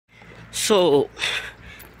So,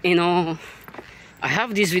 I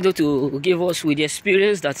have this video to give us with the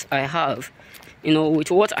experience that I have,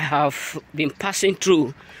 with what I have been passing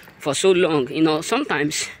through for so long.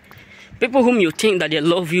 Sometimes people whom you think that they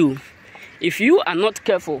love you, if you are not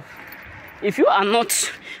careful, if you are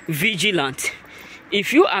not vigilant,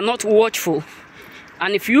 if you are not watchful,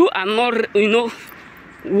 and if you are not,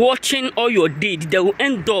 watching all your deed, they will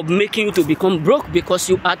end up making you to become broke because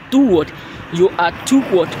you are too what? You are too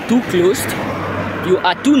what? Too closed. You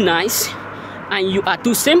are too nice, and you are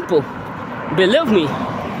too simple. Believe me,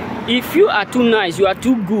 if you are too nice, you are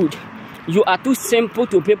too good, you are too simple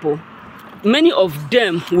to people, many of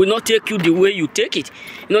them will not take you the way you take it.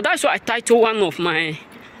 That's why I titled one of my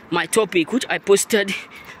topic, which I posted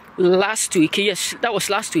last week. Yes, that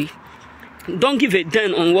was last week. Don't give a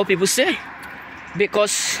damn on what people say,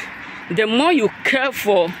 because the more you care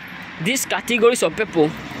for these categories of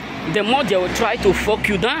people, the more they will try to fuck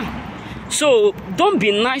you down. So don't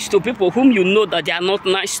be nice to people whom you know that they are not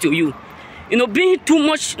nice to you. Being too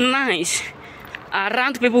much nice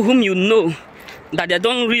around people whom you know that they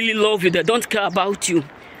don't really love you, they don't care about you,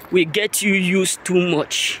 will get you used too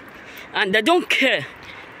much. And they don't care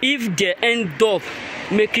if they end up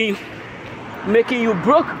making you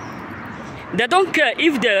broke. They don't care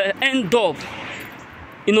if they end up,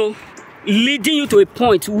 leading you to a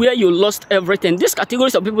point where you lost everything. These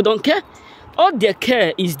categories of people don't care. All they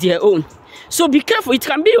care is their own. So be careful. It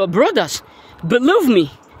can be your brothers, believe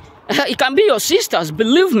me. It can be your sisters,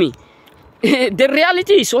 believe me. The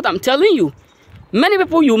reality is what I'm telling you. Many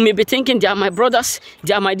people, you may be thinking they are my brothers,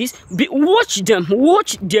 they are my this. Watch them,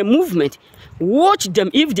 watch their movement. Watch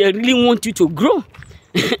them if they really want you to grow.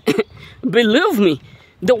 Believe me,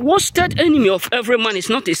 the worsted enemy of every man is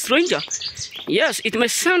not a stranger. Yes, it may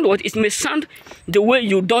sound what? It may sound the way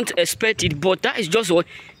you don't expect it, but that is just what?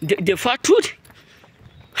 The fat truth.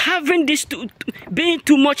 Having this, being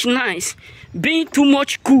too much nice, being too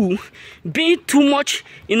much cool, being too much,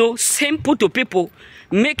 simple to people,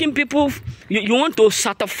 making people, you want to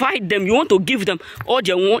satisfy them, you want to give them all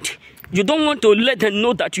they want. You don't want to let them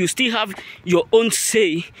know that you still have your own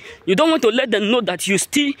say. You don't want to let them know that you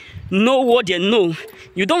still know what they know.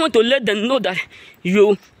 You don't want to let them know that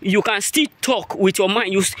you can still talk with your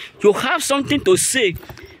mind. You have something to say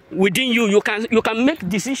within you. You can make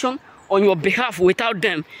decision on your behalf without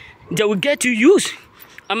them. They will get you used.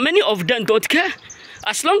 And many of them don't care.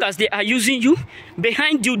 As long as they are using you,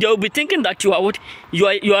 behind you, they will be thinking that you are what? You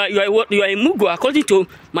are a mugu, according to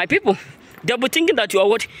my people. They'll be thinking that you are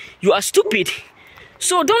what? You are stupid.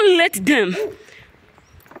 So don't let them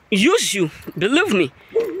use you. Believe me.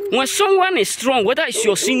 When someone is strong, whether it's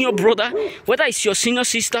your senior brother, whether it's your senior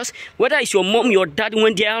sisters, whether it's your mom, your dad,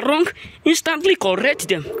 when they are wrong, instantly correct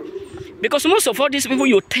them. Because most of all these people,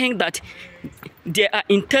 you think that they are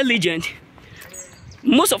intelligent.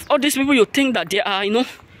 Most of all these people, you think that they are,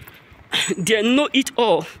 they know it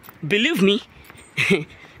all. Believe me.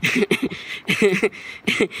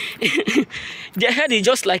 Their head is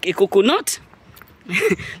just like a coconut.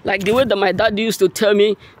 Like the way that my dad used to tell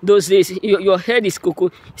me those days, your head is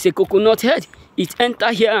it's a coconut head. It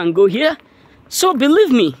enter here and go here. So believe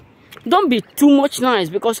me, don't be too much nice,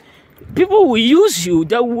 because people will use you.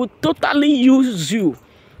 They will totally use you.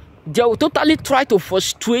 They will totally try to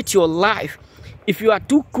frustrate your life. If you are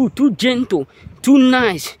too cool, too gentle, too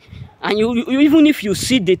nice, and you even if you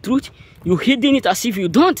see the truth, you hidden it as if you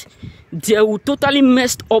don't, they will totally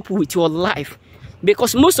mess up with your life.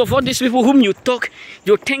 Because most of all these people whom you think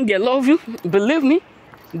they love you, believe me,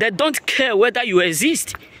 they don't care whether you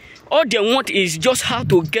exist. All they want is just how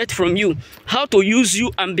to get from you, how to use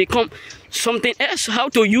you and become something else, how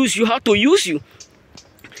to use you.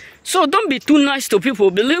 So don't be too nice to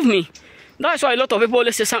people, believe me. That's why a lot of people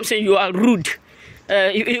always say something, you are rude.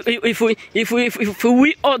 If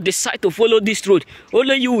we all decide to follow this road,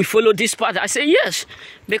 only you will follow this path. I say yes,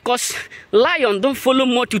 because lion don't follow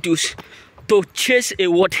multitudes to chase a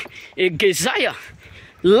gazelle.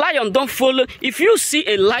 Lion don't follow. If you see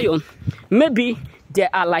a lion, maybe there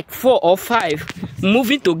are like 4 or 5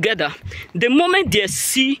 moving together. The moment they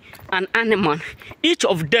see an animal, each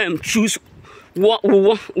of them choose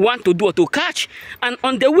want to do or to catch, and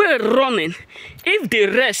on the way running, if the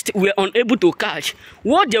rest were unable to catch,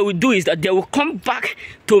 what they will do is that they will come back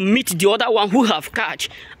to meet the other one who have catch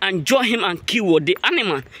and join him and kill the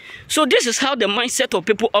animal. So this is how the mindset of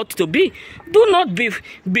people ought to be. Do not be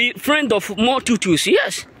friend of multitudes.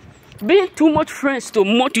 Yes, being too much friends to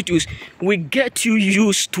multitudes will get you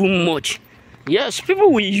used too much. Yes,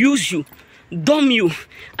 people will use you, dumb you,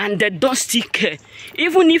 and they don't still care.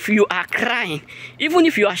 Even if you are crying, even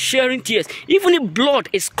if you are sharing tears, even if blood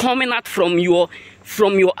is coming out from your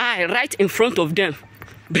from your eye right in front of them.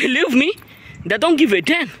 Believe me, they don't give a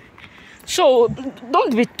damn. So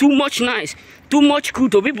don't be too much nice, too much cool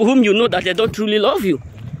to people whom you know that they don't truly love you.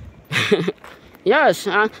 Yes,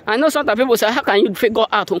 I know sometimes people say, how can you figure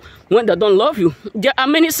out when they don't love you? There are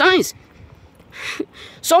many signs.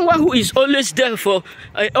 Someone who is always there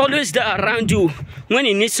always there around you when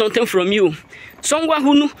he needs something from you. Someone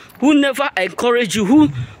who never encourage you,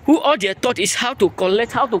 who all their thought is how to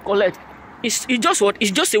collect. It's just what? It's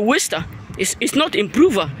just a waster. It's not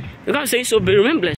improver. You can't say so. Be remembered.